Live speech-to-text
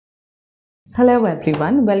Hello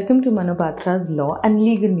everyone, welcome to Manupatra's Law and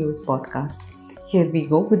Legal News Podcast. Here we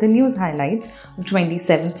go with the news highlights of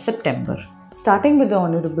 27th September. Starting with the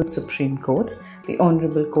Honorable Supreme Court, the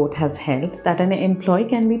Honorable Court has held that an employee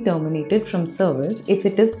can be terminated from service if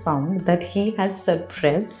it is found that he has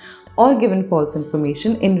suppressed or given false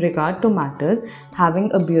information in regard to matters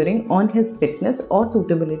having a bearing on his fitness or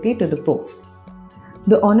suitability to the post.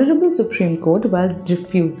 The Honorable Supreme Court, while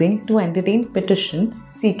refusing to entertain petition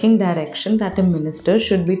seeking direction that a minister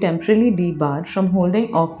should be temporarily debarred from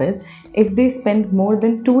holding office if they spend more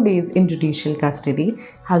than 2 days in judicial custody,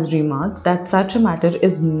 has remarked that such a matter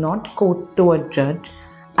is not court to a judge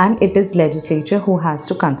and it is legislature who has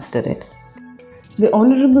to consider it. The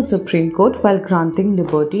Honorable Supreme Court, while granting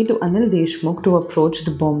liberty to Anil Deshmukh to approach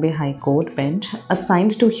the Bombay High Court bench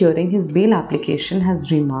assigned to hearing his bail application,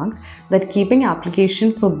 has remarked that keeping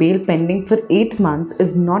application for bail pending for 8 months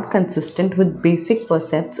is not consistent with basic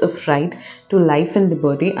precepts of right to life and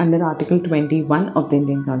liberty under Article 21 of the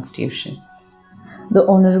Indian Constitution. The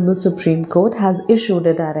Honorable Supreme Court has issued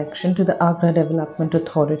a direction to the Agra Development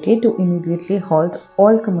Authority to immediately halt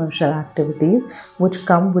all commercial activities which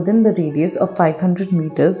come within the radius of 500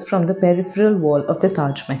 meters from the peripheral wall of the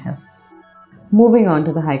Taj Mahal. Moving on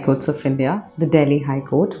to the High Courts of India, the Delhi High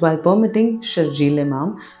Court, while permitting Sharjeel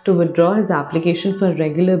Imam to withdraw his application for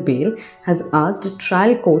regular bail, has asked a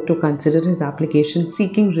trial court to consider his application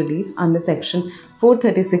seeking relief under Section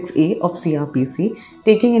 436A of CRPC,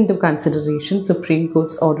 taking into consideration Supreme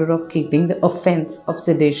Court's order of keeping the offence of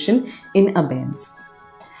sedition in abeyance.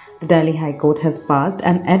 The Delhi High Court has passed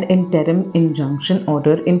an ad interim injunction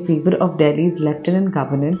order in favour of Delhi's Lieutenant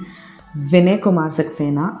Governor Vinay Kumar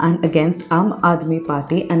Saxena and against Aam Aadmi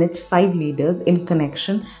Party and its 5 leaders in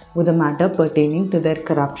connection with a matter pertaining to their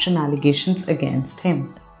corruption allegations against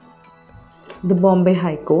him. The Bombay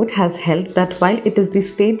High Court has held that while it is the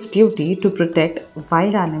state's duty to protect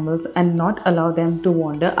wild animals and not allow them to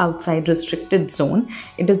wander outside restricted zone,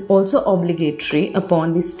 it is also obligatory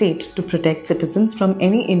upon the state to protect citizens from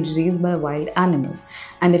any injuries by wild animals.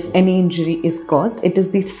 And if any injury is caused, it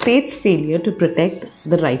is the state's failure to protect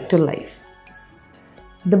the right to life.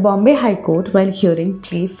 The Bombay High Court, while hearing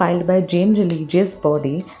plea filed by Jain religious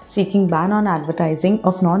body seeking ban on advertising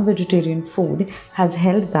of non-vegetarian food, has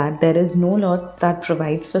held that there is no law that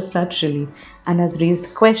provides for such relief and has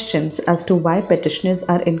raised questions as to why petitioners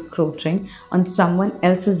are encroaching on someone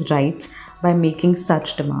else's rights by making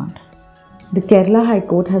such demand. The Kerala High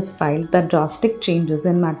Court has filed that drastic changes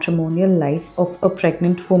in matrimonial life of a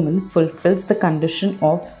pregnant woman fulfills the condition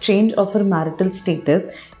of change of her marital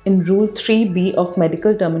status in Rule 3B of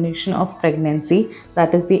Medical Termination of Pregnancy,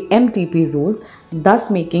 that is the MTP rules,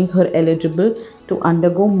 thus making her eligible to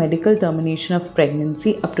undergo medical termination of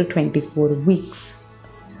pregnancy up to 24 weeks.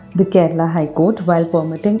 The Kerala High Court, while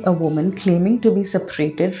permitting a woman claiming to be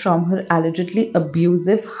separated from her allegedly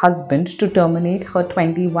abusive husband to terminate her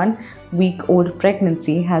 21-week-old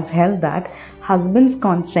pregnancy, has held that husband's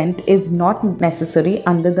consent is not necessary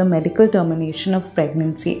under the Medical Termination of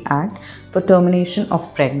Pregnancy Act for termination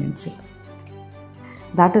of pregnancy.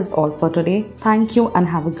 That is all for today. Thank you and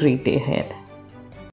have a great day ahead.